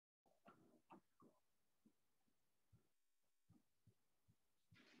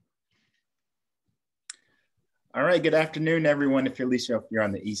All right, good afternoon, everyone. If you're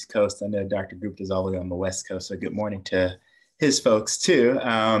on the East Coast, I know Dr. Gupta is all the way on the West Coast, so good morning to his folks too.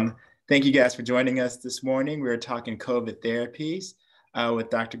 Thank you guys for joining us this morning. We're talking COVID therapies with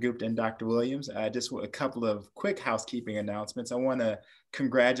Dr. Gupta and Dr. Williams. Just a couple of quick housekeeping announcements. I want to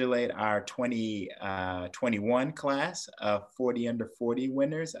congratulate our 2021 class of 40 under 40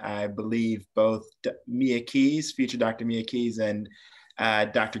 winners. I believe both Mia Keys, future Dr. Mia Keys, and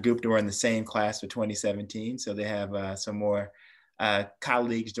Dr. Gupta were in the same class for 2017, so they have some more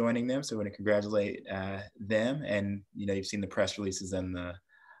colleagues joining them. So we want to congratulate them. And you've seen the press releases and the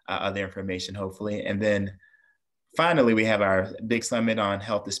other information, hopefully. And then finally, we have our big summit on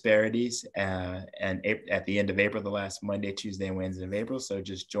health disparities and at the end of April, the last Monday, Tuesday, and Wednesday of April. So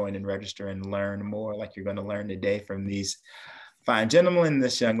just join and register and learn more like you're going to learn today from these fine gentlemen and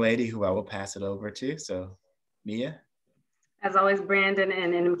this young lady who I will pass it over to. So Mia. As always, Brandon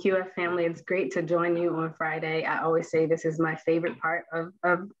and NMQF family, it's great to join you on Friday. I always say this is my favorite part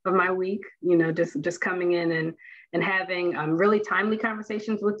of my week, just coming in and having really timely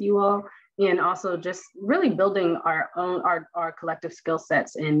conversations with you all, and also just really building our collective skill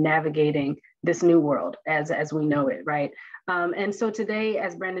sets in navigating this new world as we know it, right? And so today,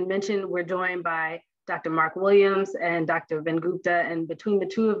 as Brandon mentioned, we're joined by Dr. Mark Williams and Dr. Vin Gupta, and between the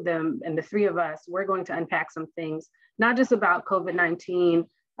two of them and the three of us, we're going to unpack some things, not just about COVID-19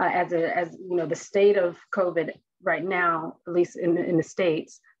 as the state of COVID right now, at least in the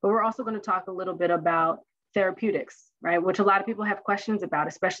States, but we're also going to talk a little bit about therapeutics, right? Which a lot of people have questions about,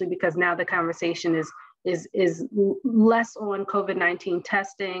 especially because now the conversation is less on COVID-19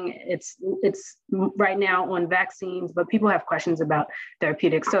 testing. It's right now on vaccines, but people have questions about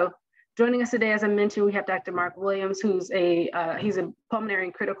therapeutics. So joining us today, as I mentioned, we have Dr. Mark Williams, who's he's a pulmonary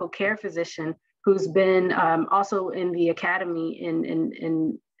and critical care physician who's been also in the academy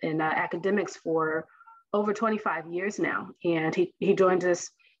in academics for over 25 years now, and he joins us.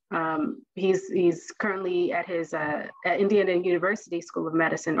 He's currently at his at Indiana University School of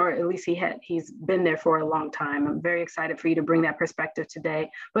Medicine, or at least he's been there for a long time. I'm very excited for you to bring that perspective today.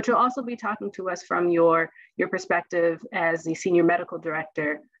 But you'll also be talking to us from your perspective as the senior medical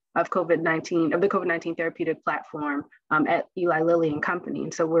director of the COVID-19 therapeutic platform at Eli Lilly and Company.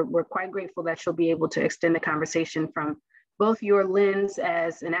 And so we're quite grateful that you'll be able to extend the conversation from both your lens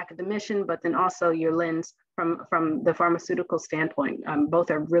as an academician, but then also your lens from the pharmaceutical standpoint. Both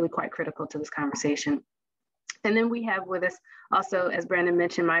are really quite critical to this conversation. And then we have with us also, as Brandon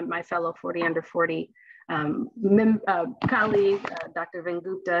mentioned, my fellow 40 under 40 colleague, Dr. Vin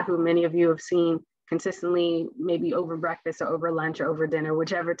Gupta, who many of you have seen consistently, maybe over breakfast or over lunch or over dinner,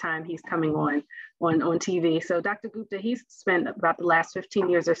 whichever time he's coming on TV. So Dr. Gupta, he's spent about the last 15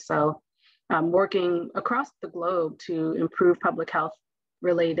 years or so working across the globe to improve public health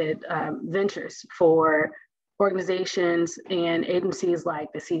related ventures for organizations and agencies like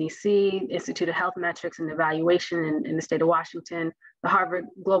the CDC, Institute of Health Metrics and Evaluation in the state of Washington, the Harvard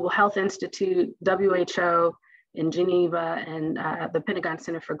Global Health Institute, WHO in Geneva, and the Pentagon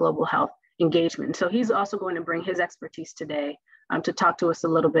Center for Global Health Engagement. So he's also going to bring his expertise today to talk to us a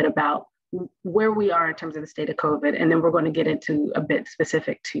little bit about where we are in terms of the state of COVID, and then we're going to get into a bit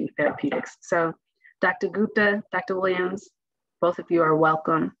specific to therapeutics. So Dr. Gupta, Dr. Williams, both of you are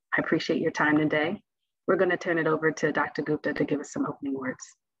welcome. I appreciate your time today. We're going to turn it over to Dr. Gupta to give us some opening words.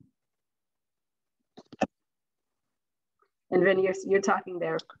 And Vin, you're talking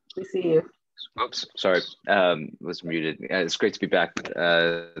there. We see you. Oops, sorry, was muted. It's great to be back at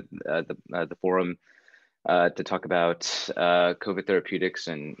the forum to talk about COVID therapeutics,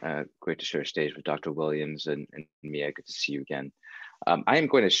 and great to share stage with Dr. Williams and Mia. Good to see you again. I am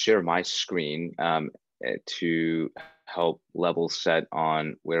going to share my screen to help level set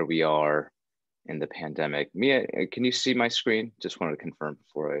on where we are in the pandemic. Mia, can you see my screen? Just wanted to confirm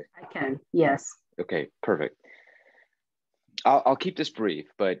before I can, yes. Okay, perfect. I'll keep this brief,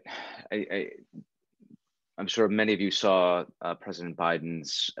 but I'm sure many of you saw President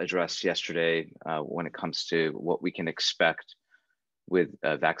Biden's address yesterday when it comes to what we can expect with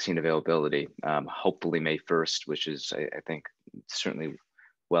vaccine availability, hopefully May 1st, which is, I think, certainly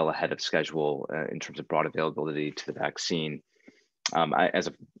well ahead of schedule in terms of broad availability to the vaccine.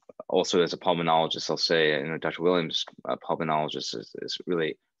 Also as a pulmonologist, I'll say, Dr. Williams, pulmonologist, is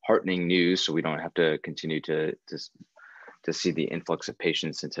really heartening news, so we don't have to continue to see the influx of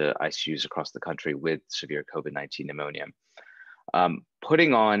patients into ICUs across the country with severe COVID-19 pneumonia.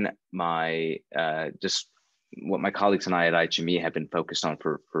 Putting on my, just what my colleagues and I at IHME have been focused on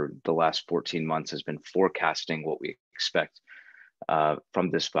for the last 14 months has been forecasting what we expect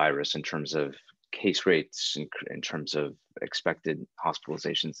from this virus in terms of case rates, in terms of expected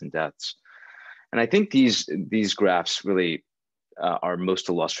hospitalizations and deaths. And I think these graphs really are most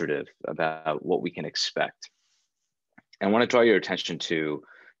illustrative about what we can expect. And I want to draw your attention to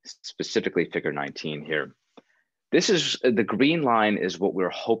specifically figure 19 here. This is the green line is what we're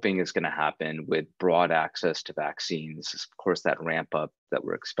hoping is going to happen with broad access to vaccines. Of course, that ramp up that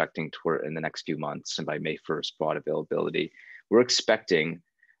we're expecting toward in the next few months, and by May 1st, broad availability. We're expecting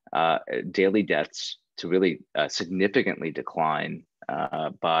daily deaths to really significantly decline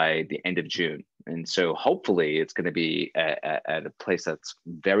by the end of June. And so hopefully it's going to be at a place that's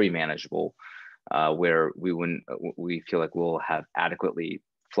very manageable, where we feel like we'll have adequately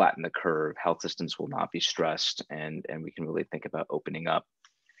flattened the curve, health systems will not be stressed, and we can really think about opening up.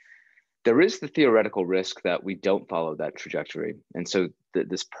 There is the theoretical risk that we don't follow that trajectory. And so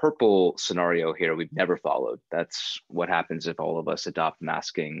this purple scenario here, we've never followed. That's what happens if all of us adopt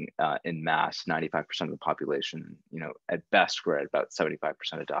masking in mass, 95% of the population, at best, we're at about 75%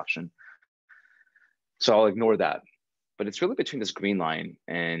 adoption. So I'll ignore that. But it's really between this green line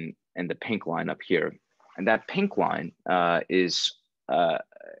and the pink line up here. And that pink line is,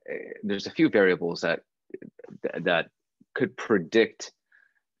 there's a few variables that could predict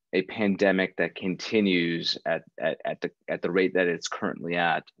a pandemic that continues at the rate that it's currently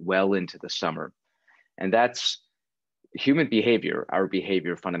at well into the summer. And that's human behavior, our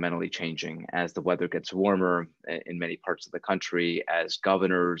behavior fundamentally changing as the weather gets warmer in many parts of the country, as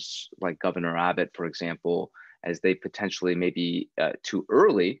governors like Governor Abbott, for example, as they potentially maybe too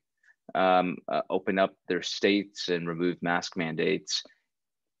early open up their states and remove mask mandates.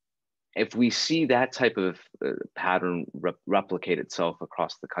 If we see that type of pattern replicate itself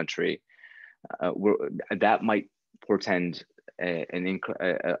across the country, that might portend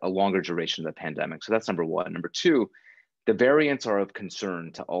a longer duration of the pandemic. So that's number one. Number two, the variants are of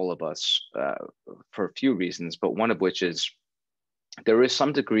concern to all of us for a few reasons, but one of which is there is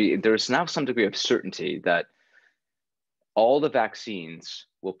now some degree of certainty that all the vaccines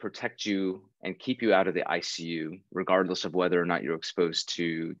will protect you and keep you out of the ICU, regardless of whether or not you're exposed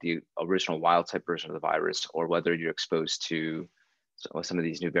to the original wild type version of the virus or whether you're exposed to some of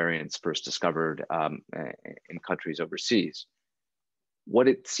these new variants first discovered in countries overseas. What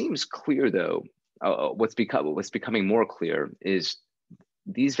it seems clear, though, what's becoming more clear is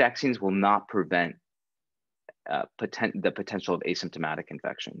these vaccines will not prevent the potential of asymptomatic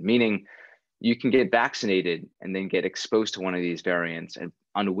infection, meaning you can get vaccinated and then get exposed to one of these variants and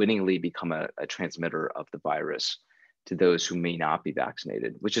unwittingly become a transmitter of the virus to those who may not be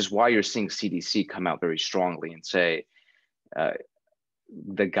vaccinated, which is why you're seeing CDC come out very strongly and say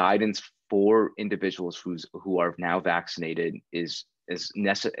the guidance for individuals who are now vaccinated is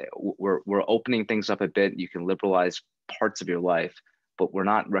necessary. We're opening things up a bit. You can liberalize parts of your life, but we're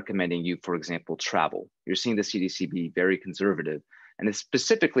not recommending you, for example, travel. You're seeing the CDC be very conservative. And it's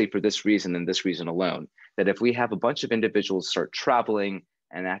specifically for this reason and this reason alone, that if we have a bunch of individuals start traveling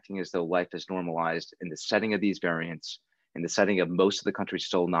and acting as though life is normalized in the setting of these variants, in the setting of most of the country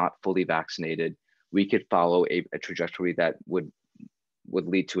still not fully vaccinated, we could follow a trajectory that would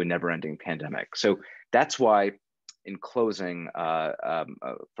lead to a never-ending pandemic. So that's why, in closing,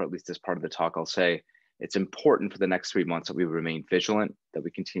 for at least this part of the talk, I'll say it's important for the next 3 months that we remain vigilant, that we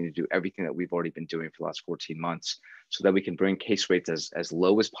continue to do everything that we've already been doing for the last 14 months, so that we can bring case rates as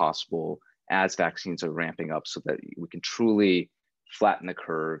low as possible as vaccines are ramping up, so that we can truly flatten the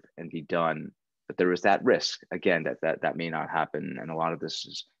curve and be done. But there is that risk, again, that may not happen. And a lot of this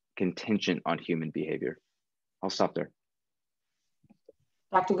is contingent on human behavior. I'll stop there.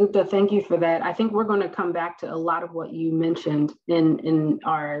 Dr. Gupta, thank you for that. I think we're going to come back to a lot of what you mentioned in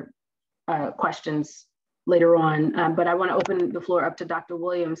our questions later on, but I want to open the floor up to Dr.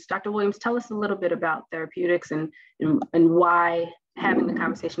 Williams. Dr. Williams, tell us a little bit about therapeutics and why having the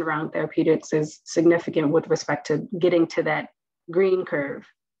conversation around therapeutics is significant with respect to getting to that green curve,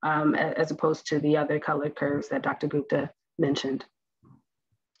 as opposed to the other colored curves that Dr. Gupta mentioned.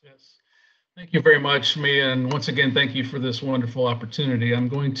 Yes, thank you very much, Mia, and once again, thank you for this wonderful opportunity. I'm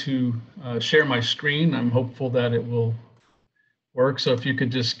going to share my screen. I'm hopeful that it will work. So if you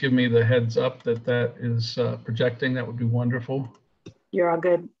could just give me the heads up that is projecting, that would be wonderful. You're all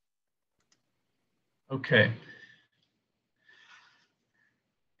good. Okay.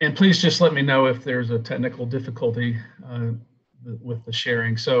 And please just let me know if there's a technical difficulty with the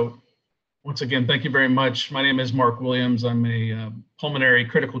sharing. So once again, thank you very much. My name is Mark Williams. I'm a pulmonary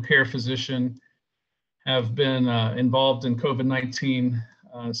critical care physician, have been involved in COVID-19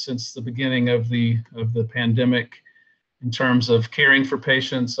 since the beginning of the pandemic. In terms of caring for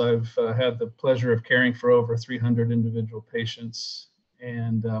patients, I've had the pleasure of caring for over 300 individual patients.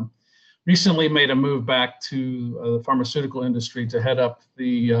 And recently made a move back to the pharmaceutical industry to head up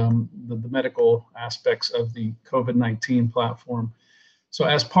the medical aspects of the COVID-19 platform. So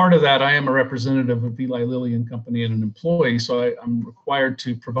as part of that, I am a representative of Eli Lilly and Company and an employee, so I'm required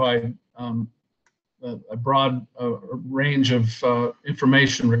to provide a broad range of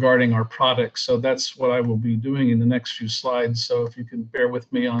information regarding our products. So that's what I will be doing in the next few slides. So if you can bear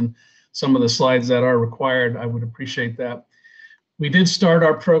with me on some of the slides that are required, I would appreciate that. We did start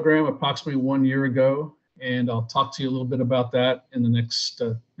our program approximately 1 year ago, and I'll talk to you a little bit about that in the next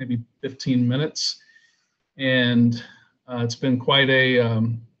maybe 15 minutes. And it's been quite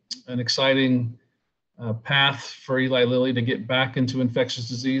an exciting path for Eli Lilly to get back into infectious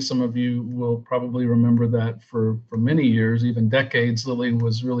disease. Some of you will probably remember that for many years, even decades, Lilly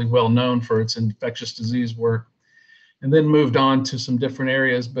was really well known for its infectious disease work, and then moved on to some different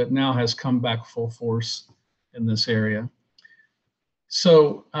areas, but now has come back full force in this area.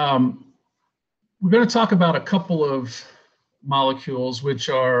 So we're going to talk about a couple of molecules which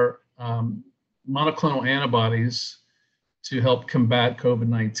are monoclonal antibodies to help combat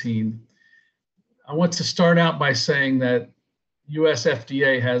COVID-19. I want to start out by saying that US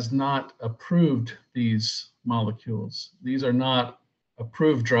FDA has not approved these molecules. These are not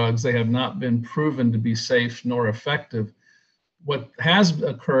approved drugs. They have not been proven to be safe nor effective. What has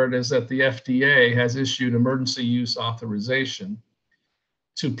occurred is that the FDA has issued emergency use authorization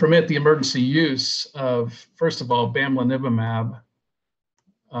to permit the emergency use of, first of all, bamlanivimab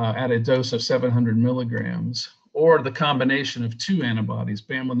at a dose of 700 milligrams, or the combination of two antibodies,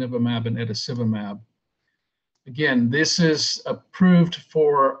 bamlanivimab and etesivimab. Again, this is approved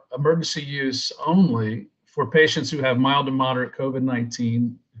for emergency use only for patients who have mild to moderate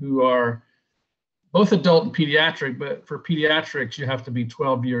COVID-19, who are both adult and pediatric, but for pediatrics, you have to be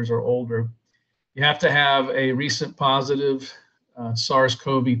 12 years or older. You have to have a recent positive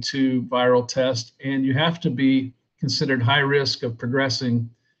SARS-CoV-2 viral test, and you have to be considered high risk of progressing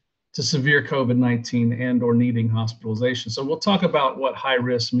to severe COVID-19 and or needing hospitalization. So we'll talk about what high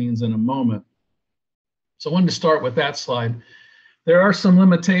risk means in a moment. So I wanted to start with that slide. There are some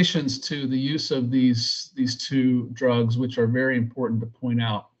limitations to the use of these two drugs, which are very important to point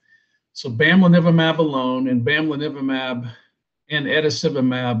out. So bamlanivimab alone and bamlanivimab and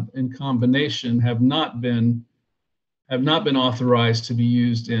etesivimab in combination have not been authorized to be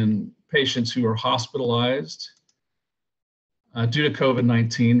used in patients who are hospitalized due to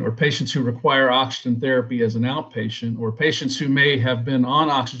COVID-19, or patients who require oxygen therapy as an outpatient, or patients who may have been on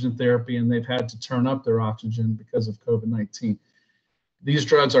oxygen therapy and they've had to turn up their oxygen because of COVID-19. These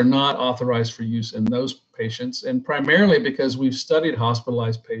drugs are not authorized for use in those patients, and primarily because we've studied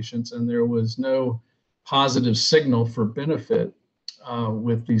hospitalized patients and there was no positive signal for benefit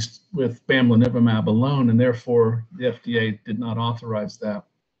with bamlanivimab alone, and therefore the FDA did not authorize that.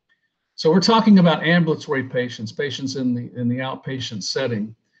 So we're talking about ambulatory patients in the outpatient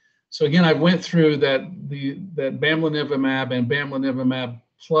setting. So again, I went through that bamlanivimab and bamlanivimab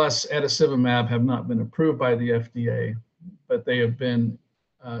plus etesivimab have not been approved by the FDA, but they have been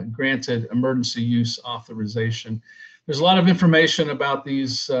granted emergency use authorization. There's a lot of information about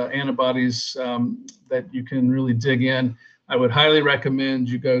these antibodies that you can really dig in. I would highly recommend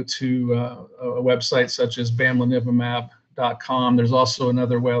you go to a website such as bamlanivimab.com. There's also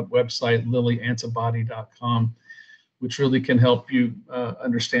another website, lilyantibody.com, which really can help you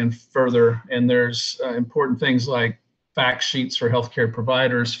understand further. And there's important things like fact sheets for healthcare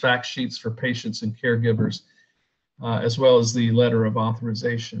providers, fact sheets for patients and caregivers, as well as the letter of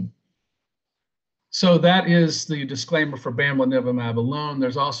authorization. So that is the disclaimer for bamlanivimab alone.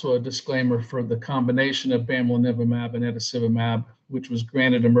 There's also a disclaimer for the combination of bamlanivimab and etesivimab, which was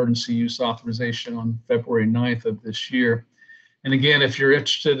granted emergency use authorization on February 9th of this year. And again, if you're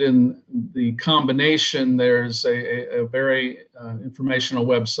interested in the combination, there's a very informational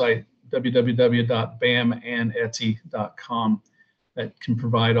website, www.bamandeti.com, that can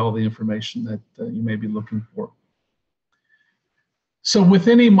provide all the information that you may be looking for. So with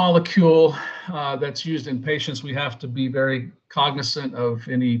any molecule that's used in patients, we have to be very cognizant of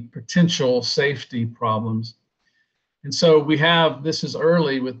any potential safety problems. And so this is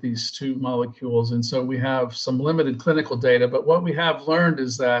early with these two molecules, and so we have some limited clinical data, but what we have learned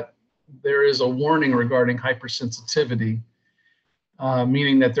is that there is a warning regarding hypersensitivity,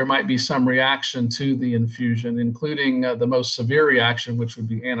 meaning that there might be some reaction to the infusion, including the most severe reaction, which would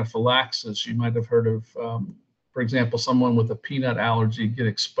be anaphylaxis. You might have heard of, for example, someone with a peanut allergy get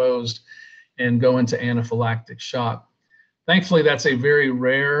exposed and go into anaphylactic shock. Thankfully, that's a very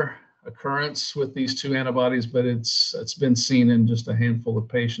rare occurrence with these two antibodies, but it's been seen in just a handful of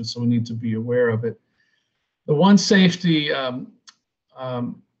patients, so we need to be aware of it. The one safety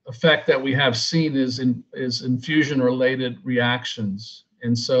effect that we have seen is infusion-related reactions.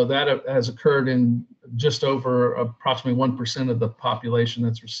 And so that has occurred in just over approximately 1% of the population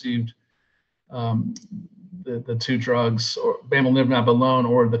that's received the two drugs, or bamlanivimab alone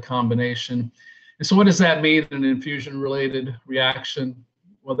or the combination. And so what does that mean, an infusion-related reaction?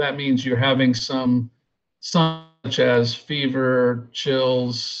 Well, that means you're having some such as fever,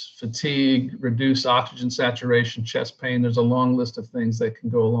 chills, fatigue, reduced oxygen saturation, chest pain. There's a long list of things that can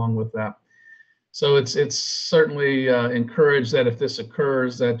go along with that. So it's certainly encouraged that if this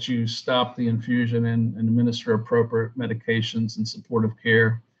occurs, that you stop the infusion and administer appropriate medications and supportive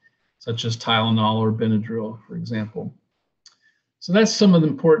care, such as Tylenol or Benadryl, for example. So that's some of the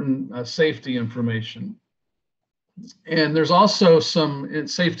important safety information. And there's also some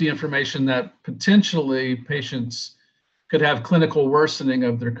safety information that potentially patients could have clinical worsening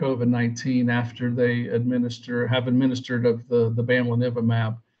of their COVID-19 after they have administered of the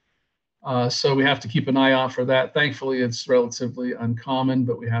bamlanivimab. So we have to keep an eye out for that. Thankfully, it's relatively uncommon,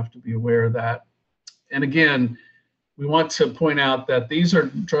 but we have to be aware of that. And again, we want to point out that these are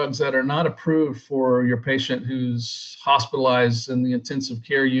drugs that are not approved for your patient who's hospitalized in the intensive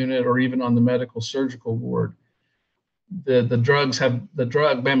care unit or even on the medical surgical ward. The drug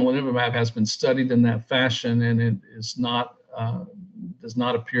bamlanivimab has been studied in that fashion, and it is not does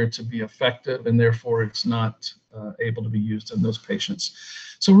not appear to be effective, and therefore it's not able to be used in those patients.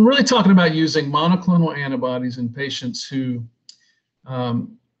 So we're really talking about using monoclonal antibodies in patients who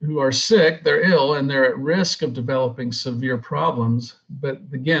are sick, they're ill, and they're at risk of developing severe problems. But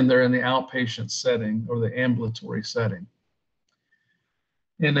again, they're in the outpatient setting or the ambulatory setting.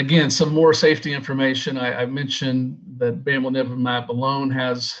 And again, some more safety information. I mentioned that bamlanivimab alone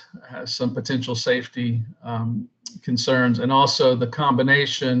has some potential safety concerns, and also the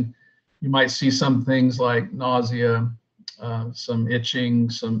combination. You might see some things like nausea, some itching,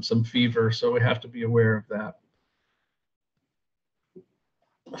 some fever. So we have to be aware of that.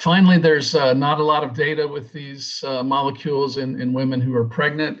 Finally, there's not a lot of data with these molecules in women who are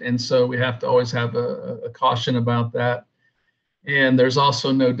pregnant, and so we have to always have a caution about that. And there's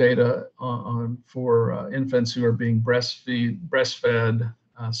also no data for infants who are being breastfed.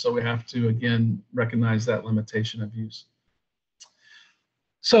 So we have to, again, recognize that limitation of use.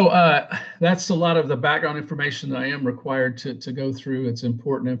 So that's a lot of the background information that I am required to go through. It's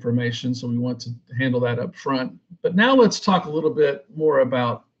important information, so we want to handle that up front. But now let's talk a little bit more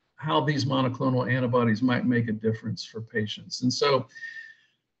about how these monoclonal antibodies might make a difference for patients. And so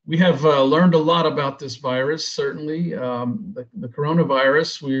we have learned a lot about this virus. Certainly, the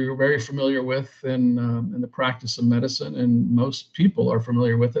coronavirus we're very familiar with in the practice of medicine, and most people are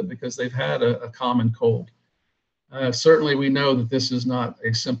familiar with it because they've had a common cold. Certainly, we know that this is not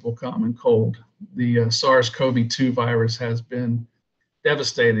a simple common cold. The SARS-CoV-2 virus has been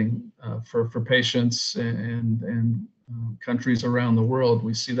devastating for patients and countries around the world.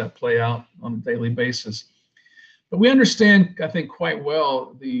 We see that play out on a daily basis. But we understand, I think, quite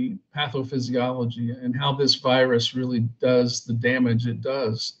well the pathophysiology and how this virus really does the damage it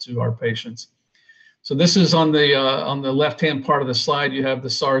does to our patients. So this is on the left-hand part of the slide. You have the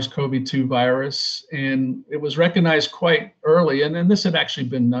SARS-CoV-2 virus, and it was recognized quite early. And then this had actually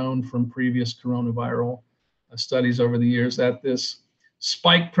been known from previous coronaviral studies over the years, that this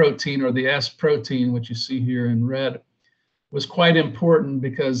spike protein, or the S protein, which you see here in red, was quite important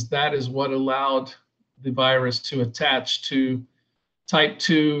because that is what allowed the virus to attach to type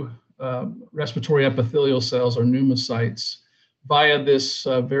 2 respiratory epithelial cells, or pneumocytes, via this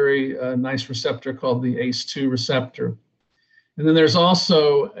very nice receptor called the ACE2 receptor. And then there's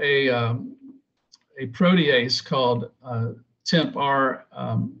also a protease called TIMP-R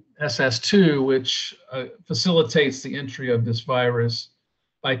SS2, which facilitates the entry of this virus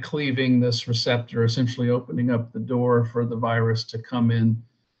by cleaving this receptor, essentially opening up the door for the virus to come in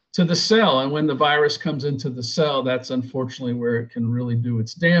to the cell. And when the virus comes into the cell, that's unfortunately where it can really do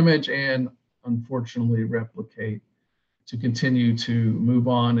its damage and unfortunately replicate to continue to move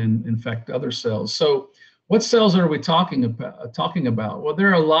on and infect other cells. So what cells are we talking about? Well, there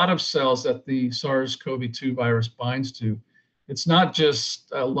are a lot of cells that the SARS-CoV-2 virus binds to. It's not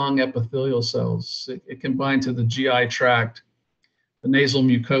just lung epithelial cells. It can bind to the GI tract, the nasal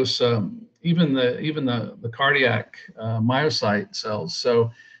mucosa, even the cardiac myocyte cells.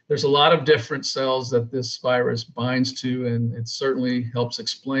 So there's a lot of different cells that this virus binds to, and it certainly helps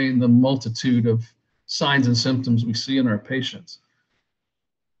explain the multitude of signs and symptoms we see in our patients.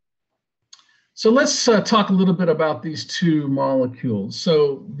 So let's talk a little bit about these two molecules.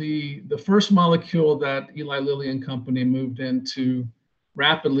 So the first molecule that Eli Lilly and Company moved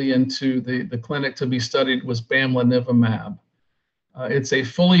rapidly into the clinic to be studied was bamlanivimab. It's a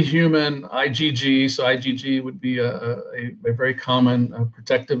fully human IgG, so IgG would be a very common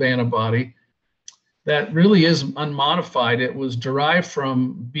protective antibody that really is unmodified. It was derived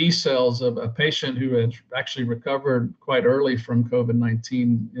from B cells of a patient who had actually recovered quite early from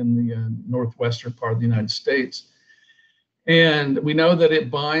COVID-19 in the northwestern part of the United States. And we know that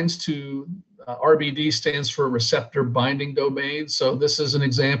it binds to, RBD stands for receptor binding domain. So this is an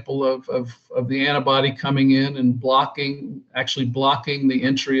example of the antibody coming in and actually blocking the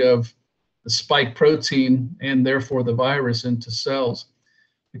entry of the spike protein and therefore the virus into cells,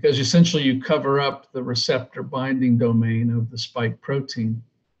 because essentially you cover up the receptor binding domain of the spike protein.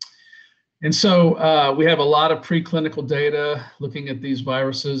 And so we have a lot of preclinical data looking at these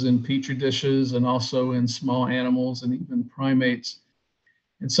viruses in petri dishes and also in small animals and even primates.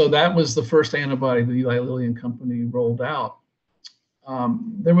 And so that was the first antibody that Eli Lilly and Company rolled out.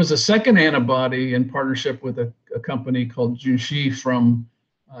 There was a second antibody in partnership with a company called Junshi from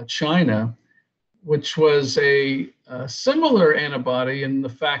China, which was a similar antibody in the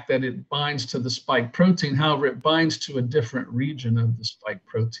fact that it binds to the spike protein. However, it binds to a different region of the spike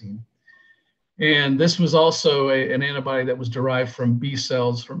protein. And this was also an antibody that was derived from B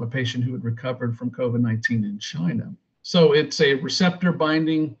cells from a patient who had recovered from COVID-19 in China. So it's a receptor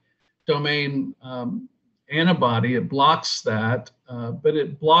binding domain antibody. It blocks that, but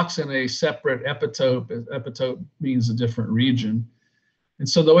it blocks in a separate epitope. Epitope means a different region. And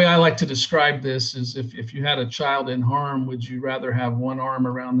so the way I like to describe this is if you had a child in harm, would you rather have one arm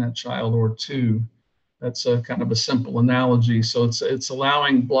around that child or two? That's a kind of a simple analogy. So it's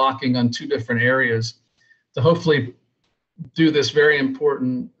allowing blocking on two different areas to hopefully do this very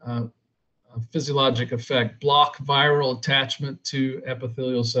important physiologic effect: block viral attachment to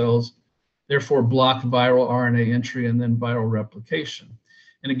epithelial cells, therefore block viral RNA entry and then viral replication.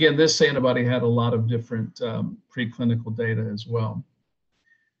 And again, this antibody had a lot of different preclinical data as well.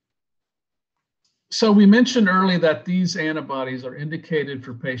 So we mentioned earlier that these antibodies are indicated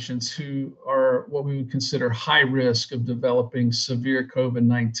for patients who are what we would consider high risk of developing severe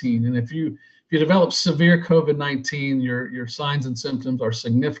COVID-19. And if you develop severe COVID-19, your signs and symptoms are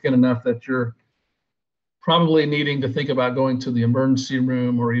significant enough that you're probably needing to think about going to the emergency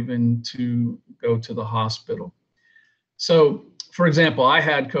room or even to go to the hospital. So, for example, I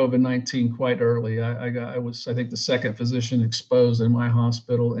had COVID-19 quite early. I was, I think, the second physician exposed in my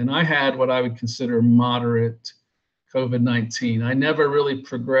hospital, and I had what I would consider moderate COVID-19. I never really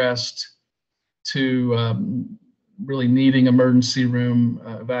progressed to really needing emergency room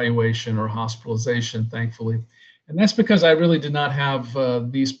evaluation or hospitalization, thankfully. And that's because I really did not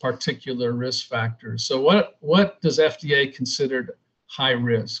have these particular risk factors. So what does FDA consider high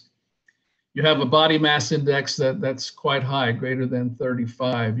risk? You have a body mass index that's quite high, greater than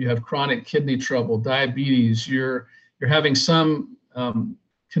 35. You have chronic kidney trouble, diabetes. You're having some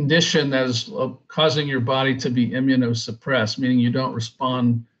condition that is causing your body to be immunosuppressed, meaning you don't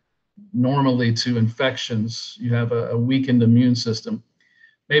respond normally to infections. You have a weakened immune system.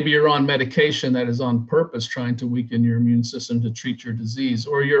 Maybe you're on medication that is on purpose trying to weaken your immune system to treat your disease,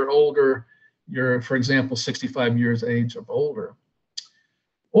 or you're older, you're, for example, 65 years age or older.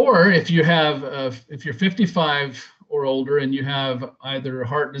 Or if you have, if you're 55 or older and you have either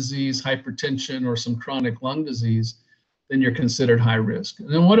heart disease, hypertension, or some chronic lung disease, then you're considered high risk. And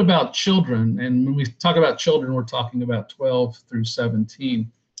then what about children? And when we talk about children, we're talking about 12 through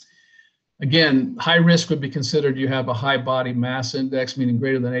 17. Again, high risk would be considered you have a high body mass index, meaning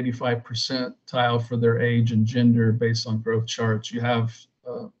greater than 85 percentile for their age and gender based on growth charts. You have,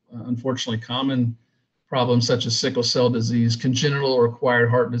 unfortunately, common problems such as sickle cell disease, congenital or acquired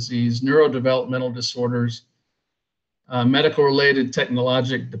heart disease, neurodevelopmental disorders, medical-related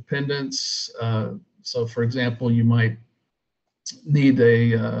technologic dependence. So, for example, you might need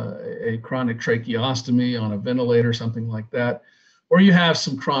a chronic tracheostomy on a ventilator, something like that, or you have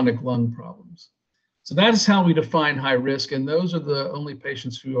some chronic lung problems. So that is how we define high risk, and those are the only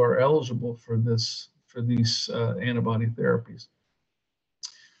patients who are eligible for these antibody therapies.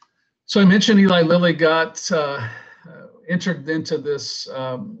 So I mentioned Eli Lilly got entered into this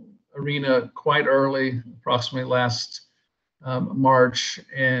arena quite early, approximately last March,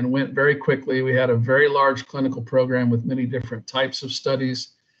 and went very quickly. We had a very large clinical program with many different types of studies.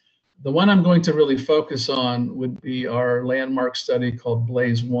 The one I'm going to really focus on would be our landmark study called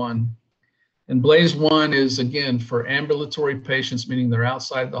BLAZE-1. And BLAZE-1 is, again, for ambulatory patients, meaning they're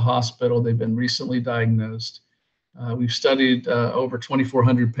outside the hospital, they've been recently diagnosed. We've studied over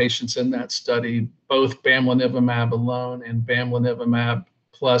 2,400 patients in that study, both bamlanivimab alone and bamlanivimab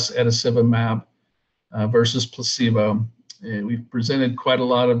plus etesevimab versus placebo. And we've presented quite a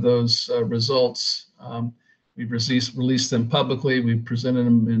lot of those results. We've released them publicly. We've presented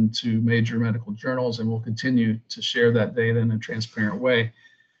them into major medical journals, and we'll continue to share that data in a transparent way.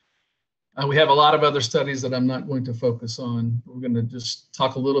 We have a lot of other studies that I'm not going to focus on. We're going to just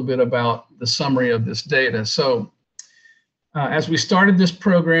talk a little bit about the summary of this data. So as we started this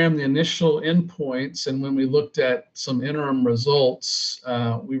program, the initial endpoints, and when we looked at some interim results,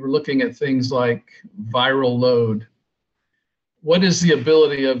 we were looking at things like viral load. What is the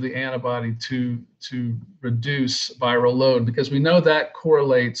ability of the antibody to reduce viral load? Because we know that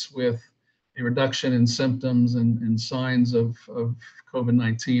correlates with a reduction in symptoms and signs of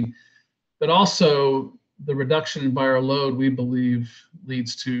COVID-19, but also the reduction in viral load, we believe,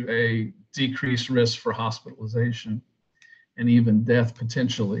 leads to a decreased risk for hospitalization and even death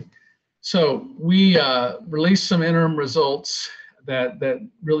potentially. So we released some interim results that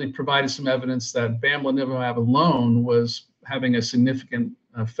really provided some evidence that bamlanivimab alone was having a significant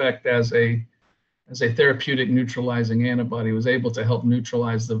effect as a therapeutic neutralizing antibody, was able to help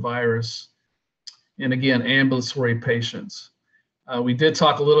neutralize the virus in, again, ambulatory patients. We did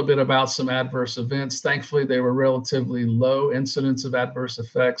talk a little bit about some adverse events. Thankfully, they were relatively low incidence of adverse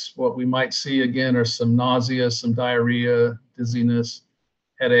effects. What we might see, again, are some nausea, some diarrhea, dizziness,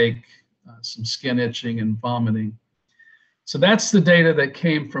 headache, some skin itching, and vomiting. So that's the data that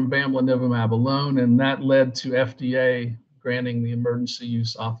came from bamlanivimab alone, and that led to FDA granting the emergency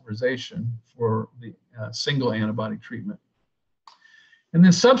use authorization for the single antibody treatment. And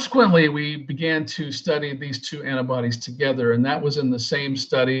then subsequently, we began to study these two antibodies together, and that was in the same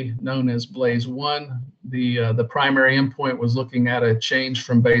study known as BLAZE-1. The primary endpoint was looking at a change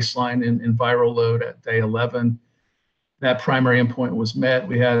from baseline in viral load at day 11. That primary endpoint was met.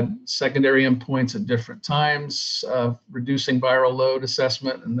 We had secondary endpoints at different times of reducing viral load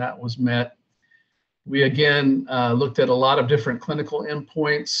assessment, and that was met. We again looked at a lot of different clinical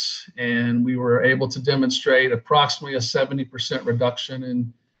endpoints, and we were able to demonstrate approximately a 70% reduction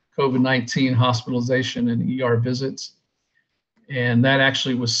in COVID-19 hospitalization and ER visits. And that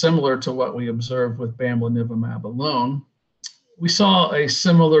actually was similar to what we observed with bamlanivimab alone. We saw a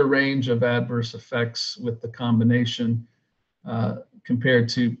similar range of adverse effects with the combination compared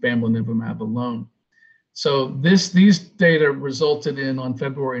to bamlanivimab alone. So these data resulted in, on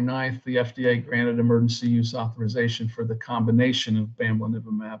February 9th, the FDA granted emergency use authorization for the combination of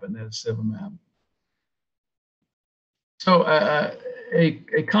bamlanivimab and etesevimab. So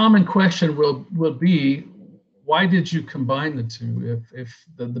a common question will be, why did you combine the two? If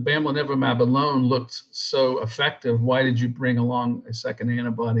the bamlanivimab alone looked so effective, why did you bring along a second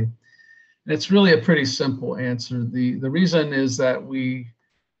antibody? And it's really a pretty simple answer. The reason is that we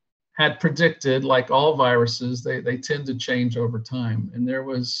had predicted, like all viruses, they tend to change over time. And there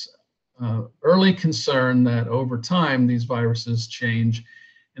was early concern that over time these viruses change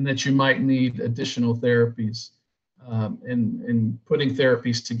and that you might need additional therapies and putting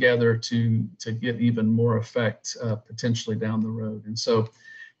therapies together to get even more effect potentially down the road. And so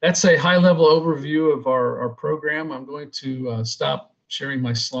that's a high-level overview of our program. I'm going to stop sharing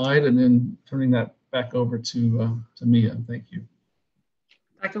my slide and then turning that back over to Mia. Thank you.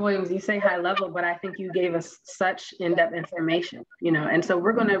 Dr. Williams, you say high level, but I think you gave us such in-depth information, and so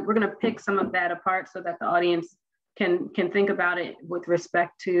we're gonna pick some of that apart so that the audience can think about it with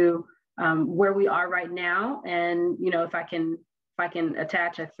respect to where we are right now, and if I can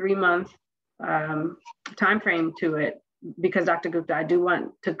attach a 3-month time frame to it, because Dr. Gupta, I do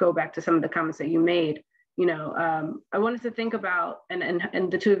want to go back to some of the comments that you made. I wanted to think about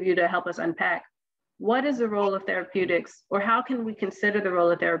and the two of you to help us unpack. What is the role of therapeutics, or how can we consider the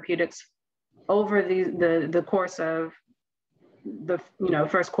role of therapeutics over the course of the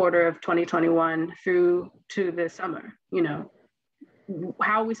first quarter of 2021 through to the summer?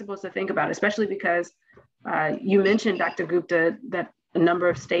 How are we supposed to think about it? Especially because you mentioned, Dr. Gupta, that a number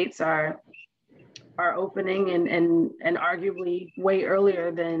of states are opening and arguably way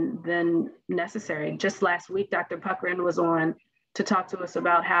earlier than necessary. Just last week, Dr. Puckrin was on to talk to us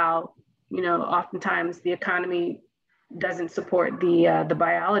about how oftentimes the economy doesn't support the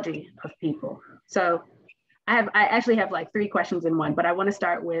biology of people. So I actually have like 3 questions in one, but I want to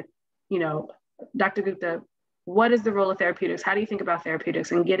start with, Dr. Gupta, what is the role of therapeutics? How do you think about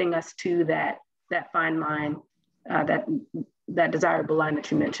therapeutics and getting us to that fine line, that desirable line that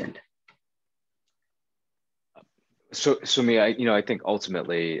you mentioned? So Mia, I think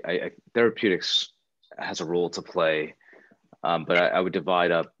ultimately therapeutics has a role to play. But I would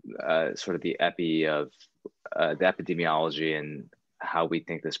divide up sort of the the epidemiology and how we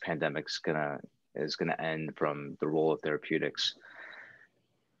think this pandemic is gonna end from the role of therapeutics.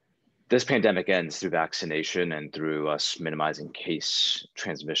 This pandemic ends through vaccination and through us minimizing case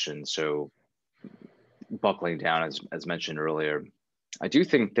transmission. So buckling down, as mentioned earlier. I do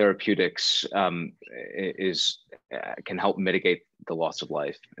think therapeutics can help mitigate the loss of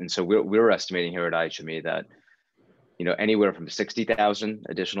life. And so we're estimating here at IHME that, you know, anywhere from 60,000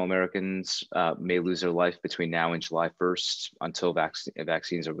 additional Americans may lose their life between now and July 1st until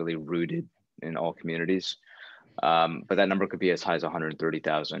vaccines are really rooted in all communities. But that number could be as high as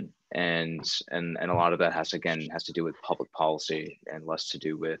 130,000. And a lot of that has to do with public policy and less to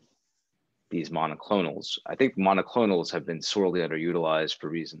do with these monoclonals. I think monoclonals have been sorely underutilized for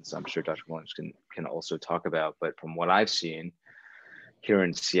reasons I'm sure Dr. Williams can also talk about. But from what I've seen here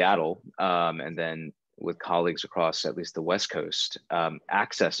in Seattle, and then with colleagues across at least the West Coast,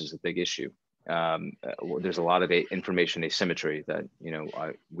 access is a big issue. There's a lot of information asymmetry that, you know,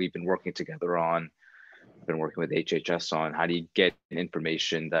 we've been working together on. I've been working with HHS on how do you get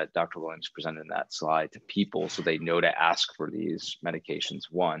information that Dr. Williams presented in that slide to people so they know to ask for these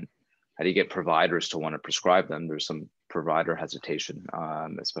medications. One, how do you get providers to want to prescribe them? There's some provider hesitation,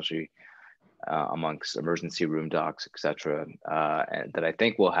 especially amongst emergency room docs, et cetera, and that I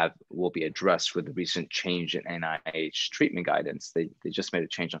think will be addressed with the recent change in NIH treatment guidance. They just made a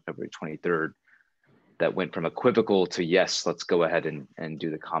change on February 23rd that went from equivocal to yes, let's go ahead and do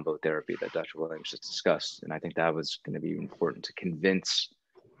the combo therapy that Dr. Williams just discussed. And I think that was going to be important to convince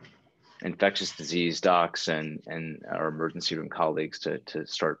infectious disease docs and our emergency room colleagues to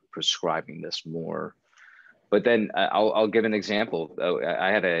start prescribing this more. But then I'll give an example.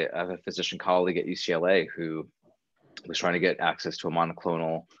 I have a physician colleague at UCLA who was trying to get access to a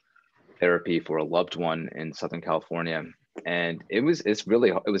monoclonal therapy for a loved one in Southern California. And it was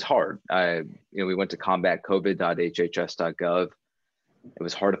hard. We went to combatcovid.hhs.gov. It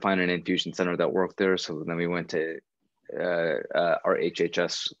was hard to find an infusion center that worked there. So then we went to our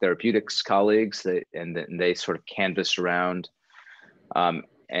HHS Therapeutics colleagues, and they sort of canvassed around,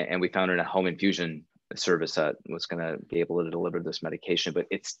 and we found a home infusion service that was going to be able to deliver this medication. But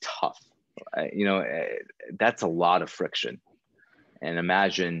it's tough. That's a lot of friction. And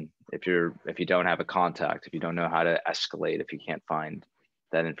imagine if you don't have a contact, if you don't know how to escalate, if you can't find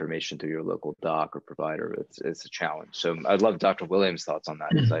that information through your local doc or provider, it's a challenge. So I'd love Dr. Williams' thoughts on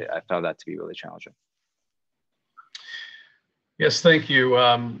that, because I found that to be really challenging. Yes, thank you.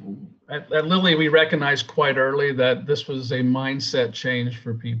 At Lilly, we recognized quite early that this was a mindset change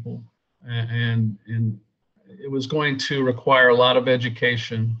for people, and it was going to require a lot of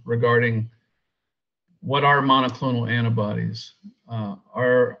education regarding what are monoclonal antibodies.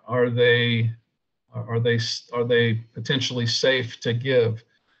 Are they potentially safe to give?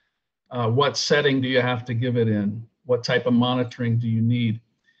 What setting do you have to give it in? What type of monitoring do you need?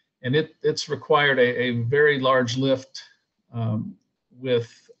 And it's required a very large lift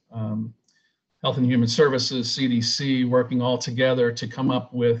with Health and Human Services, CDC, working all together to come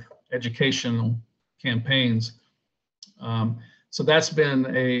up with educational campaigns. So that's been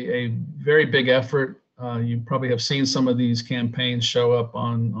a very big effort. You probably have seen some of these campaigns show up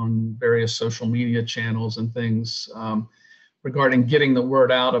on various social media channels and things regarding getting the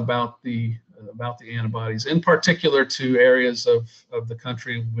word out about the antibodies, in particular to areas of the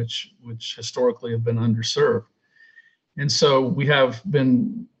country which historically have been underserved. And so we have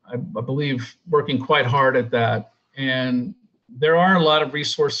been, I believe, working quite hard at that. And there are a lot of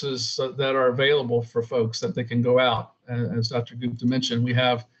resources that are available for folks that they can go out. As Dr. Gupta mentioned, we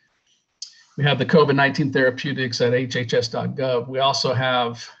have the COVID-19 Therapeutics at hhs.gov. We also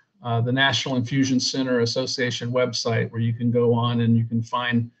have the National Infusion Center Association website, where you can go on and you can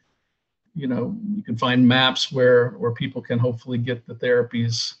find maps where people can hopefully get the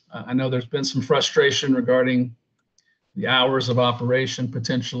therapies. I know there's been some frustration regarding the hours of operation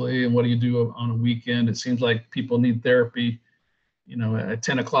potentially, and what do you do on a weekend? It seems like people need therapy, at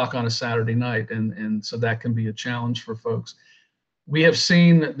 10 o'clock on a Saturday night, and so that can be a challenge for folks. We have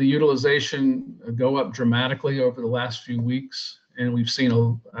seen the utilization go up dramatically over the last few weeks, and we've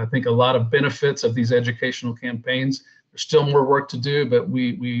seen, I think, a lot of benefits of these educational campaigns. There's still more work to do, but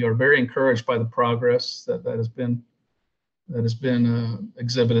we are very encouraged by the progress that has been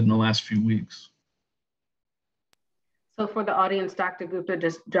exhibited in the last few weeks. So for the audience, Dr. Gupta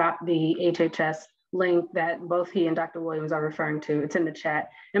just dropped the HHS link that both he and Dr. Williams are referring to. It's in the chat.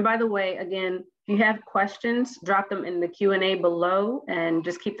 And by the way, again, if you have questions, drop them in the Q&A below, and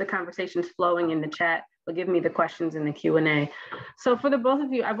just keep the conversations flowing in the chat, but give me the questions in the Q&A. So for the both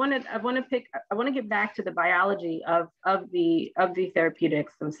of you, I want to get back to the biology of the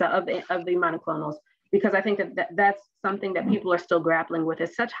therapeutics themselves, of the monoclonals, because I think that's something that people are still grappling with.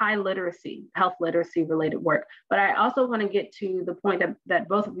 It's such high literacy, health literacy related work. But I also want to get to the point that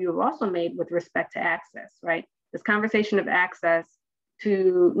both of you have also made with respect to access, right? This conversation of access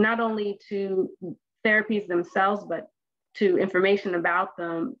to not only to therapies themselves, but to information about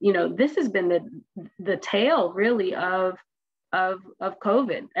them. You know, this has been the tale really of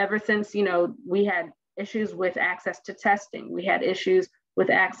COVID ever since, you know, we had issues with access to testing, we had issues with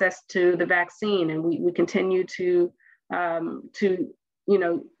access to the vaccine, and we continue to you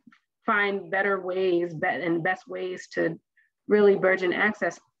know, find better ways and best ways to really burgeon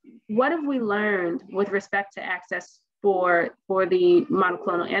access. What have we learned with respect to access for the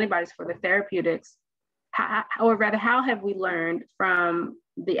monoclonal antibodies, for the therapeutics? Or rather, how have we learned from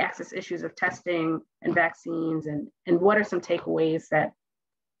the access issues of testing and vaccines, and what are some takeaways that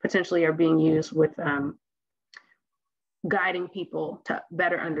potentially are being used with guiding people to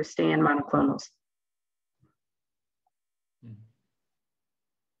better understand monoclonals?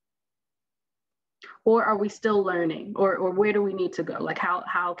 Or are we still learning, or where do we need to go? Like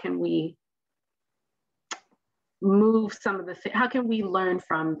how can we move some of how can we learn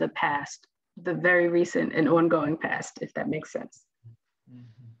from the past, the very recent and ongoing past, if that makes sense?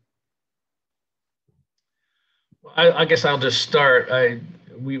 Well, I guess I'll just start.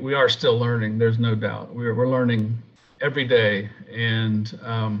 We are still learning, there's no doubt. We're learning every day, and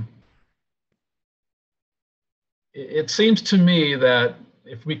it seems to me that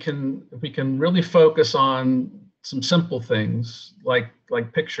if we can really focus on some simple things like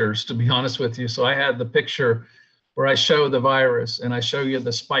pictures, to be honest with you. So I had the picture where I show the virus and I show you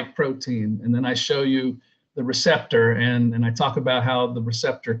the spike protein, and then I show you the receptor, and I talk about how the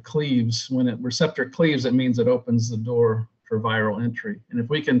receptor cleaves. When it receptor cleaves, it means it opens the door for viral entry. And if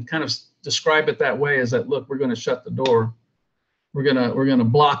we can kind of describe it that way, is that, look, we're going to shut the door. We're going to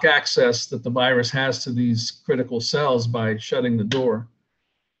block access that the virus has to these critical cells by shutting the door.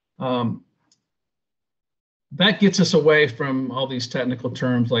 That gets us away from all these technical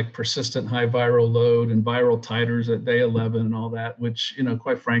terms like persistent high viral load and viral titers at day 11 and all that, which, you know,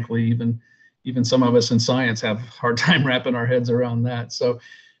 quite frankly, even some of us in science have a hard time wrapping our heads around that. So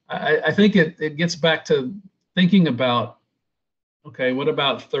I think it gets back to thinking about, okay, what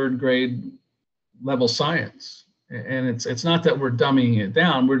about third grade level science? And it's not that we're dumbing it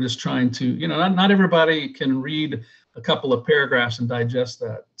down. We're just trying to, you know, not everybody can read a couple of paragraphs and digest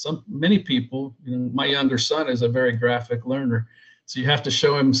that. Many people, you know, my younger son is a very graphic learner. So you have to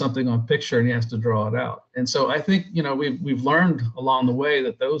show him something on picture and he has to draw it out. And so I think, you know, we've learned along the way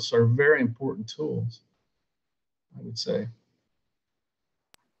that those are very important tools, I would say.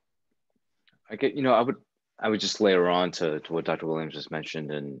 You know, I would just layer on to what Dr. Williams just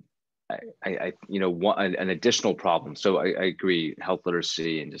mentioned, and I you know, an additional problem. So I agree, health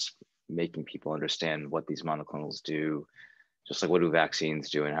literacy and just making people understand what these monoclonals do, just like what do vaccines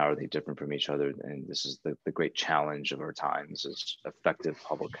do and how are they different from each other. And this is the great challenge of our times, is effective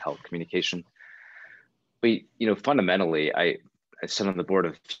public health communication. But, you know, fundamentally, I sit on the board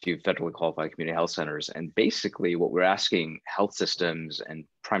of a few federally qualified community health centers. And basically what we're asking health systems and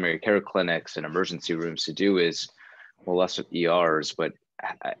primary care clinics and emergency rooms to do is, well, less with ERs, but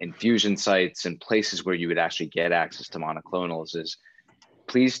infusion sites and places where you would actually get access to monoclonals, is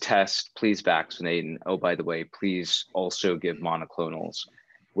please test, please vaccinate, and oh, by the way, please also give monoclonals.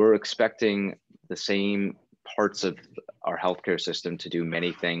 We're expecting the same parts of our healthcare system to do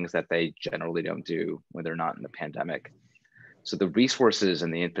many things that they generally don't do when they're not in the pandemic. So the resources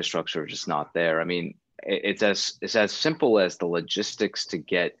and the infrastructure are just not there. I mean, it's as simple as the logistics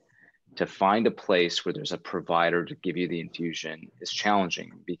to find a place where there's a provider to give you the infusion is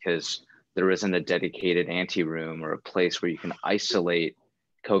challenging, because there isn't a dedicated ante room or a place where you can isolate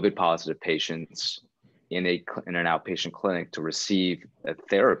COVID positive patients in an outpatient clinic to receive a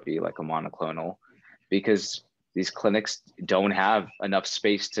therapy like a monoclonal, because these clinics don't have enough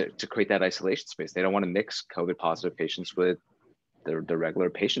space to create that isolation space. They don't want to mix COVID positive patients with the regular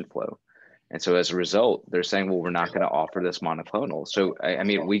patient flow. And so as a result, they're saying, well, we're not going to offer this monoclonal. So, I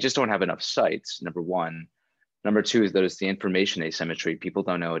mean, we just don't have enough sites, number one. Number two is there's the information asymmetry. People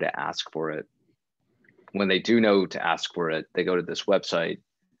don't know to ask for it. When they do know to ask for it, they go to this website.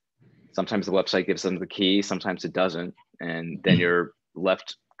 Sometimes the website gives them the key, sometimes it doesn't. And then you're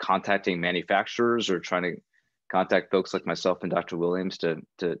left contacting manufacturers or trying to contact folks like myself and Dr. Williams to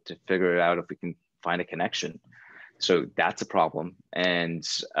figure out if we can find a connection. So that's a problem. And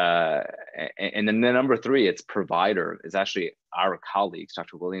then the number three, it's provider, is actually our colleagues,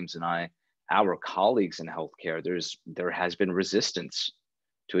 Dr. Williams and I, our colleagues in healthcare. There has been resistance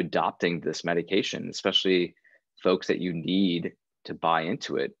to adopting this medication, especially folks that you need to buy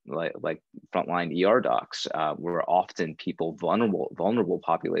into it, like frontline ER docs, where often people, vulnerable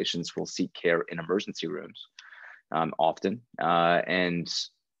populations, will seek care in emergency rooms often. And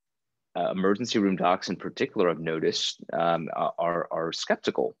emergency room docs in particular have noticed are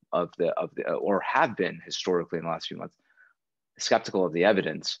skeptical of the or have been historically in the last few months skeptical of the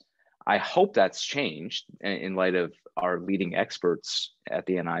evidence. I hope that's changed in light of our leading experts at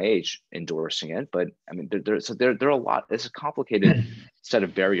the NIH endorsing it. But I mean, there are a lot. It's a complicated set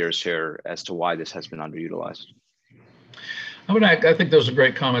of barriers here as to why this has been underutilized. I think those are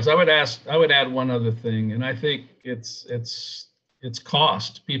great comments. I would add one other thing, and I think it's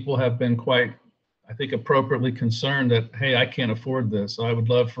cost. People have been quite, I think, appropriately concerned that, hey, I can't afford this. I would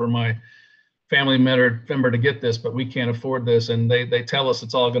love for my family member to get this, but we can't afford this. And they tell us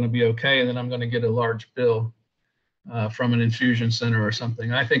it's all going to be okay. And then I'm going to get a large bill from an infusion center or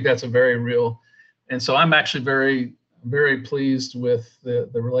something. I think that's a very real. And so I'm actually very, very pleased with the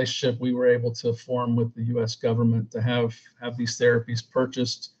relationship we were able to form with the US government to have these therapies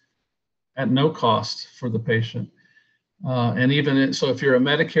purchased at no cost for the patient. And even so, if you're a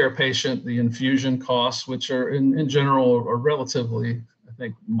Medicare patient, the infusion costs, which are in general are relatively, I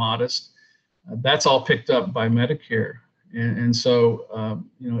think, modest, that's all picked up by Medicare. And so,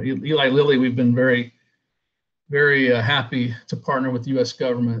 Eli Lilly, we've been very, very happy to partner with the U.S.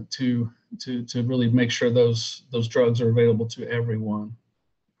 government to really make sure those drugs are available to everyone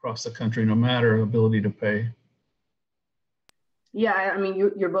across the country, no matter ability to pay. Yeah, I mean,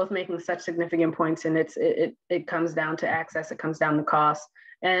 you're both making such significant points, and it comes down to access, it comes down to cost.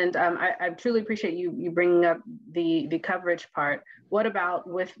 And I truly appreciate you bringing up the coverage part. What about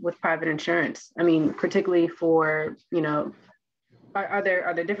with private insurance? I mean, particularly for, are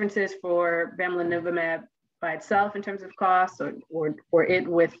there differences for bamlanivimab by itself in terms of cost, or it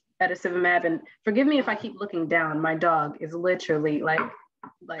with etesevimab? And forgive me if I keep looking down. My dog is literally like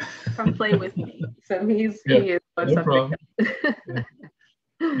come play with me. So he is on no something.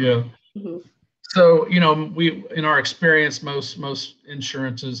 Yeah. Mm-hmm. So, we, in our experience, most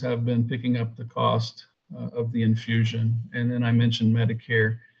insurances have been picking up the cost of the infusion. And then I mentioned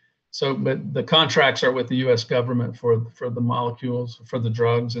Medicare. So, but the contracts are with the U.S. government for the molecules, for the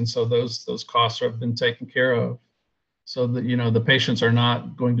drugs. And so those costs have been taken care of. So that, the patients are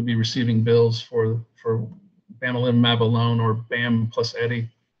not going to be receiving bills for bamlanivimab alone or BAM plus EDI.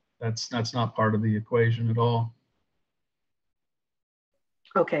 That's not part of the equation at all.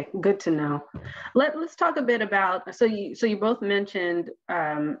 Okay, good to know. Let's talk a bit about, so you both mentioned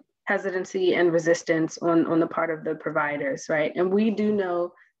hesitancy and resistance on the part of the providers, right? And we do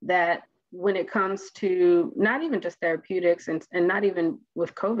know that when it comes to not even just therapeutics and not even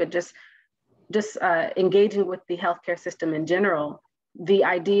with COVID, just engaging with the healthcare system in general, the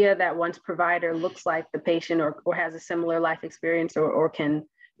idea that one's provider looks like the patient or has a similar life experience or can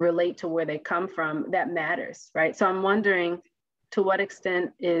relate to where they come from, that matters, right? So I'm wondering, to what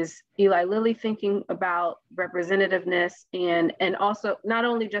extent is Eli Lilly thinking about representativeness and also not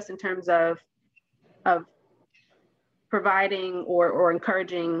only just in terms of providing or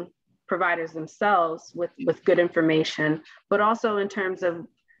encouraging providers themselves with good information, but also in terms of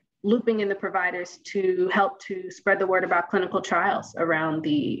looping in the providers to help to spread the word about clinical trials around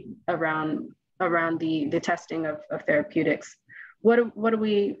the testing of therapeutics. What do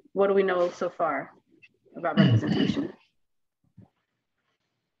we know so far about representation?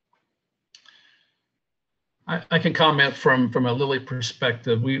 I can comment from a Lilly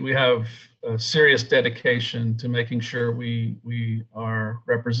perspective. We have a serious dedication to making sure we are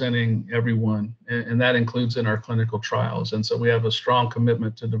representing everyone, and that includes in our clinical trials. And so we have a strong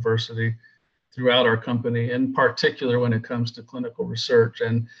commitment to diversity throughout our company, in particular when it comes to clinical research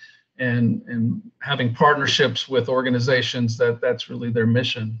and having partnerships with organizations that's really their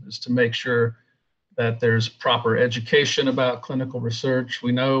mission, is to make sure that there's proper education about clinical research.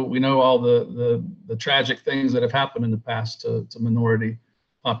 We know all the tragic things that have happened in the past to minority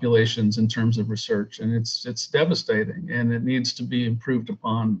populations in terms of research, and it's devastating, and it needs to be improved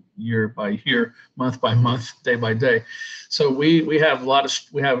upon year by year, month by month, day by day. So we have a lot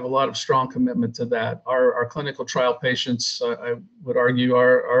of strong commitment to that. Our clinical trial patients, I would argue,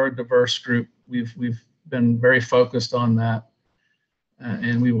 are a diverse group. We've been very focused on that,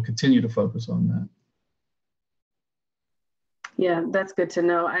 and we will continue to focus on that. Yeah, that's good to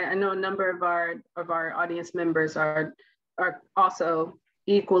know. I know a number of our audience members are also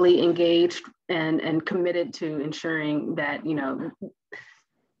equally engaged and committed to ensuring that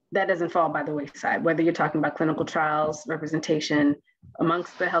that doesn't fall by the wayside, whether you're talking about clinical trials, representation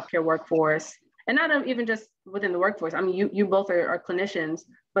amongst the healthcare workforce, and not even just within the workforce. I mean, you both are clinicians,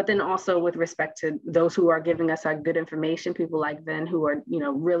 but then also with respect to those who are giving us our good information, people like Vin, who are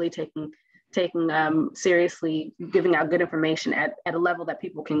really taking taking seriously giving out good information at a level that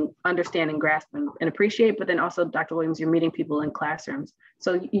people can understand and grasp and appreciate. But then also, Dr. Williams, you're meeting people in classrooms.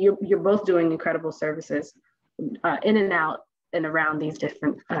 So you're both doing incredible services in and out and around these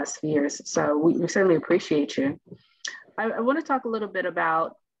different spheres. So we certainly appreciate you. I want to talk a little bit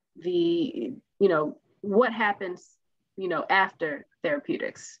about the, what happens, after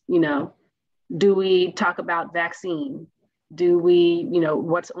therapeutics. Do we talk about vaccine? Do we,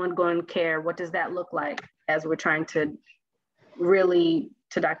 what's ongoing care? What does that look like as we're trying to really,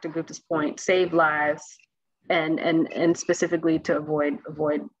 to Dr. Gupta's point, save lives and specifically to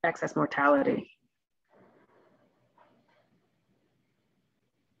avoid excess mortality?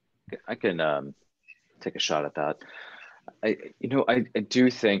 I can take a shot at that. I do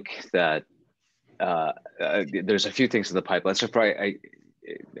think that there's a few things in the pipeline. So probably,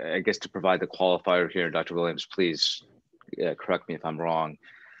 I guess to provide the qualifier here, Dr. Williams, please correct me if I'm wrong.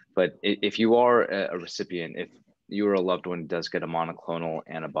 But if you are a recipient, if you or a loved one does get a monoclonal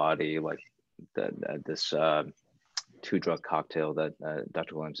antibody like this 2-drug cocktail that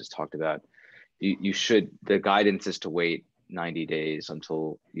Dr. Williams has talked about, you should, the guidance is to wait 90 days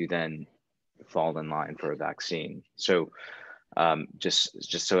until you then fall in line for a vaccine. So just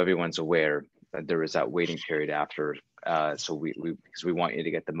so everyone's aware that there is that waiting period after. So because we want you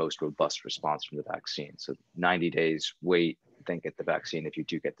to get the most robust response from the vaccine. So 90 days wait, then get the vaccine if you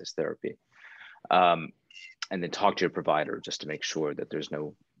do get this therapy. And then talk to your provider just to make sure that there's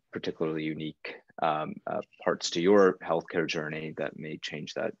no particularly unique parts to your healthcare journey that may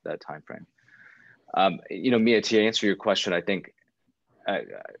change that time frame. Mia, to answer your question, I think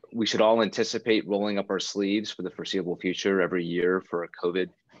we should all anticipate rolling up our sleeves for the foreseeable future every year for a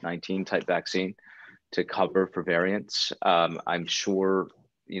COVID-19 type vaccine to cover for variants. I'm sure,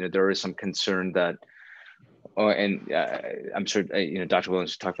 there is some concern that, I'm sure, Dr.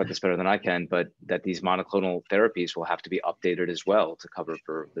 Williams talked about this better than I can, but that these monoclonal therapies will have to be updated as well to cover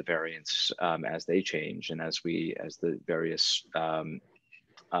for the variants as they change and as the various,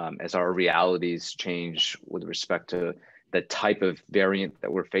 as our realities change with respect to the type of variant that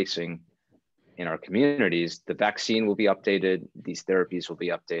we're facing in our communities. The vaccine will be updated, these therapies will be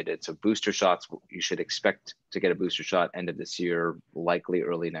updated. So booster shots, you should expect to get a booster shot end of this year, likely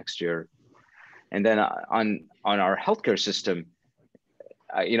early next year. And then on our healthcare system,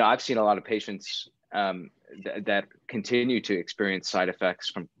 I've seen a lot of patients that continue to experience side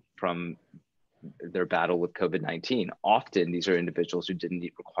effects from their battle with COVID-19. Often these are individuals who didn't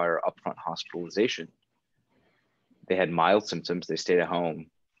require upfront hospitalization. They had mild symptoms, they stayed at home,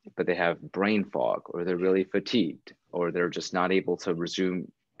 but they have brain fog, or they're really fatigued, or they're just not able to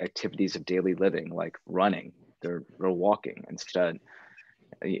resume activities of daily living like running. They're walking instead,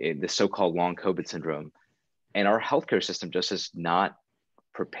 the so-called long COVID syndrome. And our healthcare system just is not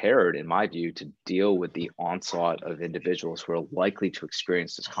prepared, in my view, to deal with the onslaught of individuals who are likely to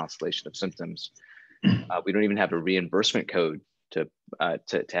experience this constellation of symptoms. We don't even have a reimbursement code to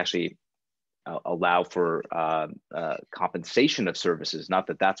actually allow for compensation of services. Not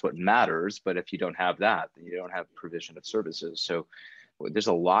that that's what matters, but if you don't have that, then you don't have provision of services. So there's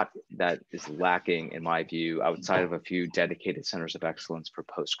a lot that is lacking, in my view, outside of a few dedicated centers of excellence for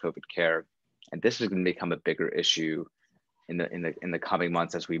post-COVID care. And this is going to become a bigger issue in the coming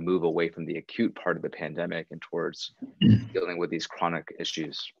months as we move away from the acute part of the pandemic and towards dealing with these chronic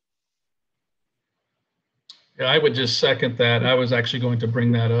issues. Yeah, I would just second that. I was actually going to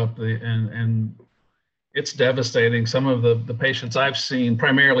bring that up, and it's devastating. Some of the patients I've seen,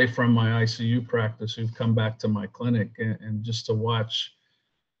 primarily from my ICU practice, who've come back to my clinic, and just to watch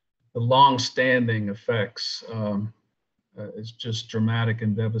the long-standing effects is just dramatic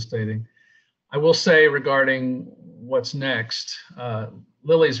and devastating. I will say regarding what's next,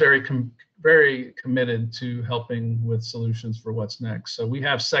 Lilly's very committed to helping with solutions for what's next. So we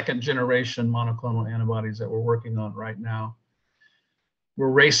have second-generation monoclonal antibodies that we're working on right now. We're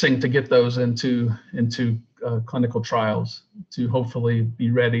racing to get those into clinical trials to hopefully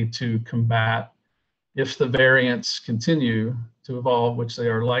be ready to combat if the variants continue to evolve, which they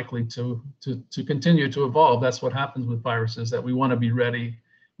are likely to continue to evolve. That's what happens with viruses, that we want to be ready.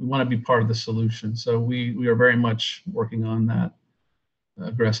 We want to be part of the solution. So we are very much working on that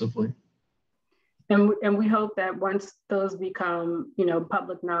aggressively. And we hope that once those become,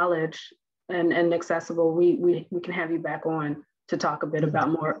 public knowledge and accessible, we can have you back on to talk a bit about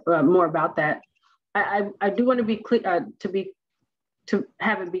more about that. I do want to be clear, to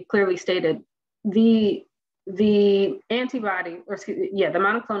have it be clearly stated, the antibody, the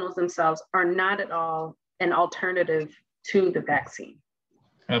monoclonals themselves are not at all an alternative to the vaccine.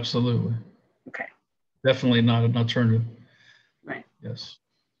 Absolutely. Okay. Definitely not an alternative. Right. Yes.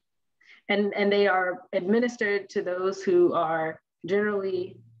 and they are administered to those who are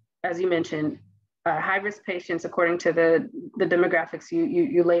generally, as you mentioned, high-risk patients according to the demographics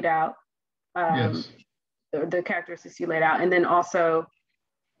you laid out, Yes. the characteristics you laid out, and then also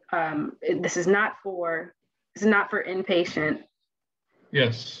this is not for inpatient.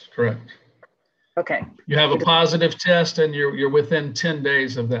 Yes, correct. Okay. You have a positive test, and you're within 10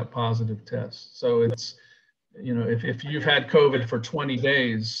 days of that positive test. So it's, you know, if you've had COVID for 20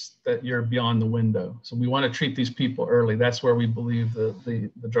 days, that you're beyond the window. So we want to treat these people early. That's where we believe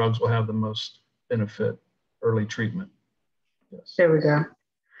the drugs will have the most benefit, early treatment. Yes. There we go.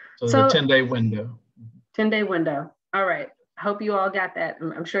 So there's a 10-day window. 10-day window. All right. I hope you all got that.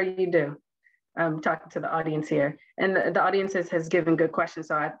 I'm sure you do. I'm talking to the audience here, and the audience has given good questions.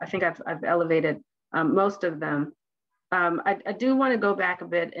 So I think I've elevated most of them. I do want to go back a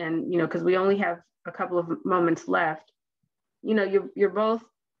bit, and, you know, because we only have a couple of moments left. You know, you're both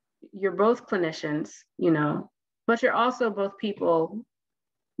clinicians, you know, but you're also both people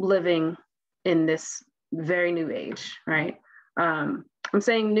living in this very new age, right? I'm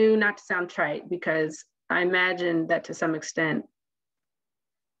saying new not to sound trite, because I imagine that to some extent,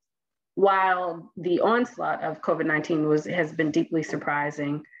 while the onslaught of COVID-19 has been deeply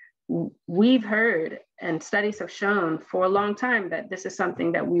surprising, we've heard and studies have shown for a long time that this is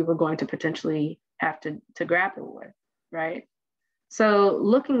something that we were going to potentially have to grapple with, right? So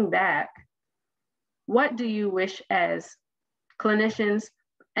looking back, what do you wish as clinicians,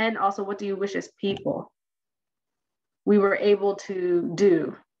 and also what do you wish as people we were able to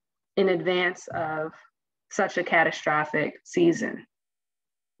do in advance of such a catastrophic season?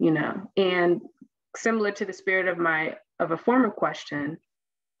 You know, and similar to the spirit of a former question,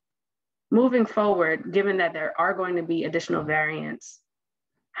 moving forward, given that there are going to be additional variants,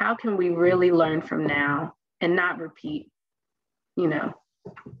 how can we really learn from now and not repeat, you know,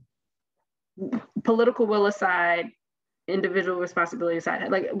 political will aside, individual responsibility aside,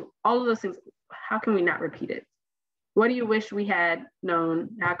 like all of those things, how can we not repeat it? What do you wish we had known?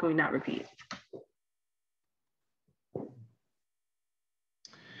 How can we not repeat?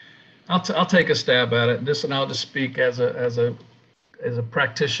 I'll take a stab at it. And I'll just speak as a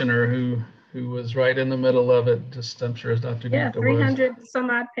practitioner who was right in the middle of it. Just, I'm sure, as Dr. Gupta 300 some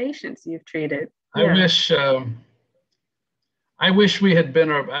odd patients you've treated. I wish we had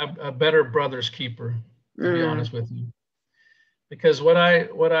been a better brother's keeper, to be honest with you, because what I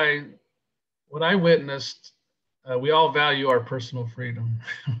witnessed, we all value our personal freedom.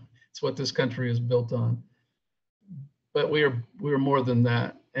 It's what this country is built on. But we are more than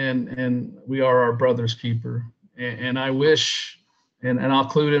that, and we are our brother's keeper. And I wish, and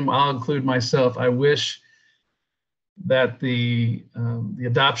I'll include myself. I wish that the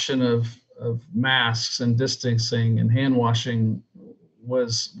adoption of masks and distancing and hand washing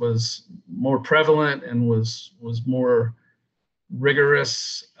was more prevalent and was more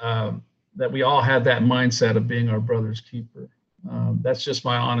rigorous. That we all had that mindset of being our brother's keeper. That's just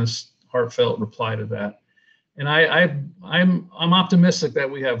my honest, heartfelt reply to that. And I'm optimistic that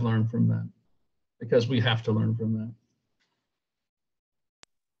we have learned from that, because we have to learn from that.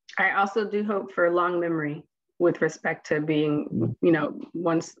 I also do hope for long memory with respect to being, you know,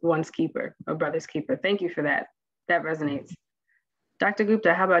 one's keeper, or brother's keeper. Thank you for that. That resonates. Dr.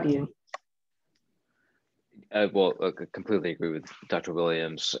 Gupta, how about you? I completely agree with Dr.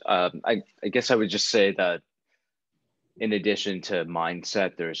 Williams. I guess I would just say that in addition to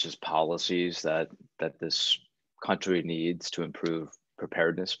mindset, there's just policies that this country needs to improve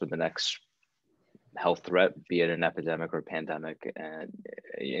preparedness for the next health threat, be it an epidemic or a pandemic. And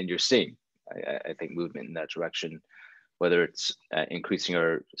you're seeing, I think, movement in that direction, whether it's increasing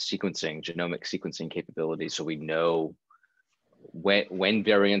our genomic sequencing capabilities, so we know when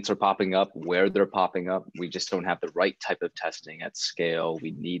variants are popping up, where they're popping up. We just don't have the right type of testing at scale.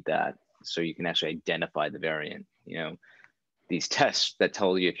 We need that so you can actually identify the variant. You know, these tests that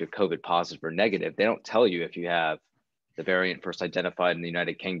tell you if you're COVID positive or negative, they don't tell you if you have the variant first identified in the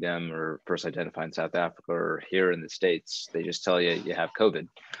United Kingdom or first identified in South Africa or here in the States. They just tell you you have COVID,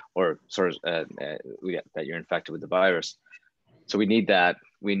 or that you're infected with the virus. So we need that.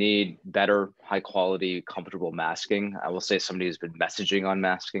 We need better, high quality, comfortable masking. I will say, somebody who's been messaging on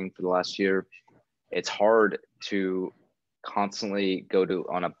masking for the last year, it's hard to constantly go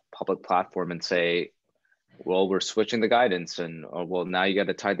on a public platform and say, well, we're switching the guidance, and well, now you got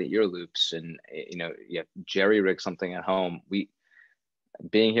to tie the ear loops, and you know, you have jerry rig something at home.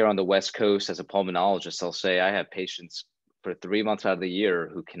 Being here on the West Coast as a pulmonologist, I'll say I have patients for 3 months out of the year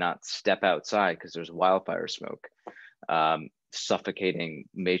who cannot step outside because there's wildfire smoke suffocating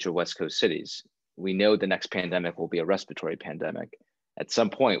major West Coast cities. We know the next pandemic will be a respiratory pandemic. at some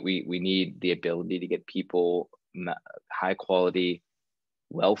point, we need the ability to get people high quality,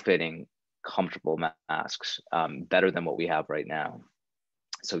 well-fitting, comfortable masks, better than what we have right now.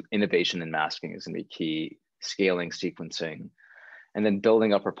 So innovation in masking is going to be key, scaling, sequencing, and then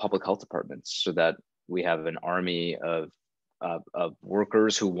building up our public health departments so that we have an army of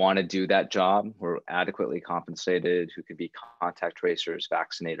workers who want to do that job, who are adequately compensated, who can be contact tracers,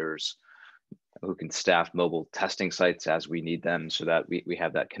 vaccinators, who can staff mobile testing sites as we need them so that we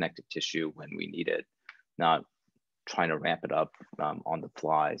have that connective tissue when we need it, not trying to ramp it up on the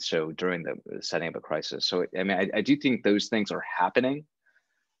fly. So during the setting up a crisis. So, I mean, I do think those things are happening.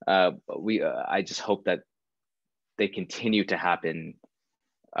 I just hope that they continue to happen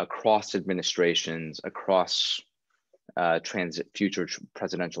across administrations, across future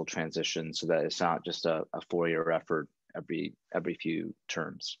presidential transitions, so that it's not just a 4-year effort every few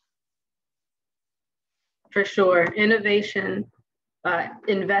terms. For sure, innovation,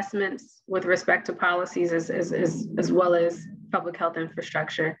 investments with respect to policies as well as public health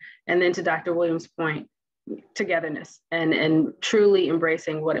infrastructure, and then to Dr. Williams' point, togetherness and truly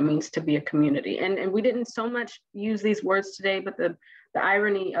embracing what it means to be a community. And we didn't so much use these words today, but the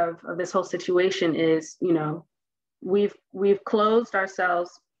irony of this whole situation is, you know, we've closed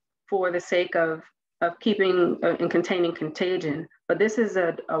ourselves for the sake of keeping and containing contagion, but this is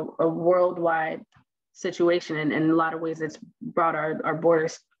a worldwide situation, and in a lot of ways it's brought our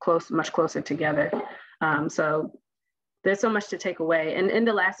borders much closer together. So there's so much to take away. And in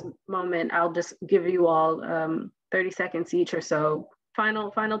the last moment, I'll just give you all 30 seconds each or so.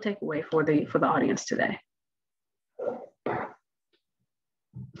 Final takeaway for the audience today.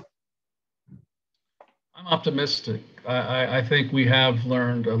 I'm optimistic. I think we have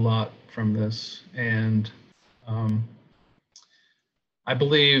learned a lot from this, and I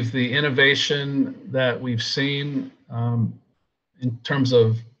believe the innovation that we've seen in terms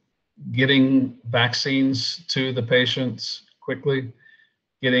of getting vaccines to the patients quickly,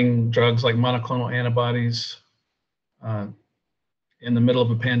 getting drugs like monoclonal antibodies in the middle of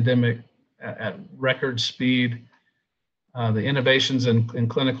a pandemic at record speed, the innovations in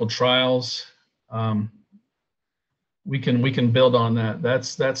clinical trials, we can build on that.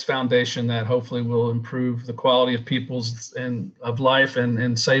 That's foundation that hopefully will improve the quality of people's of life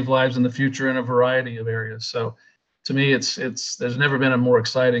and save lives in the future in a variety of areas. So to me, there's never been a more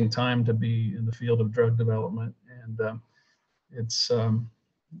exciting time to be in the field of drug development, and there's a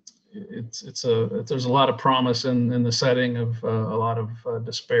lot of promise in the setting of a lot of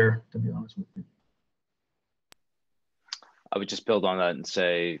despair, to be honest with you. I would just build on that and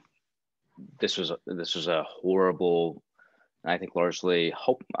say this was a horrible, I think largely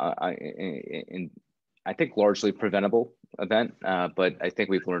largely preventable event, but I think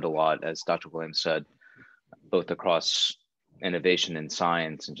we've learned a lot, as Dr. Williams said, both across innovation in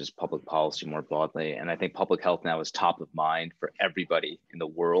science and just public policy more broadly. And I think public health now is top of mind for everybody in the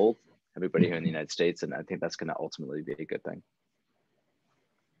world, everybody here in the United States, and I think that's going to ultimately be a good thing.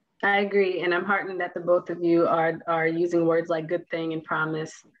 I agree, and I'm heartened that the both of you are using words like good thing and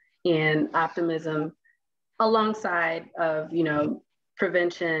promise and optimism alongside of, you know,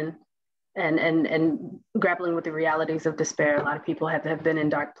 prevention and grappling with the realities of despair. A lot of people have been in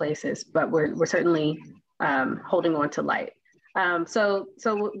dark places, but we're certainly holding on to light. So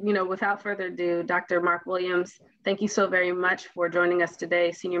you know, without further ado, Dr. Mark Williams, thank you so very much for joining us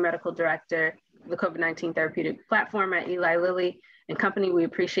today, Senior Medical Director of the COVID-19 Therapeutic Platform at Eli Lilly and Company. We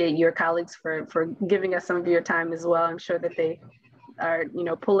appreciate your colleagues for giving us some of your time as well. I'm sure that they are, you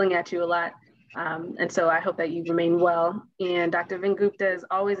know, pulling at you a lot. And so I hope that you remain well. And Dr. Vin Gupta, as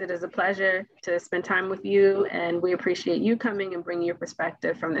always, it is a pleasure to spend time with you. And we appreciate you coming and bringing your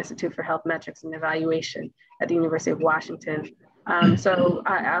perspective from the Institute for Health Metrics and Evaluation at the University of Washington. So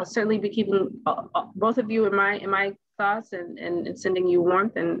I'll certainly be keeping both of you in my thoughts and sending you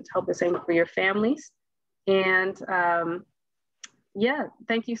warmth, and hope the same for your families. And yeah,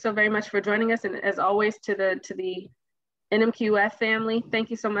 thank you so very much for joining us. And as always, to the NMQF family, thank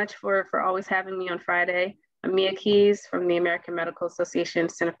you so much for always having me on Friday. I'm Mia Keeys from the American Medical Association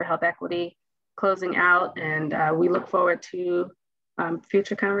Center for Health Equity, closing out, and we look forward to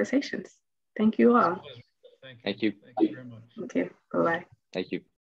future conversations. Thank you all. Thank you. Thank you very much. Okay, bye-bye. Thank you.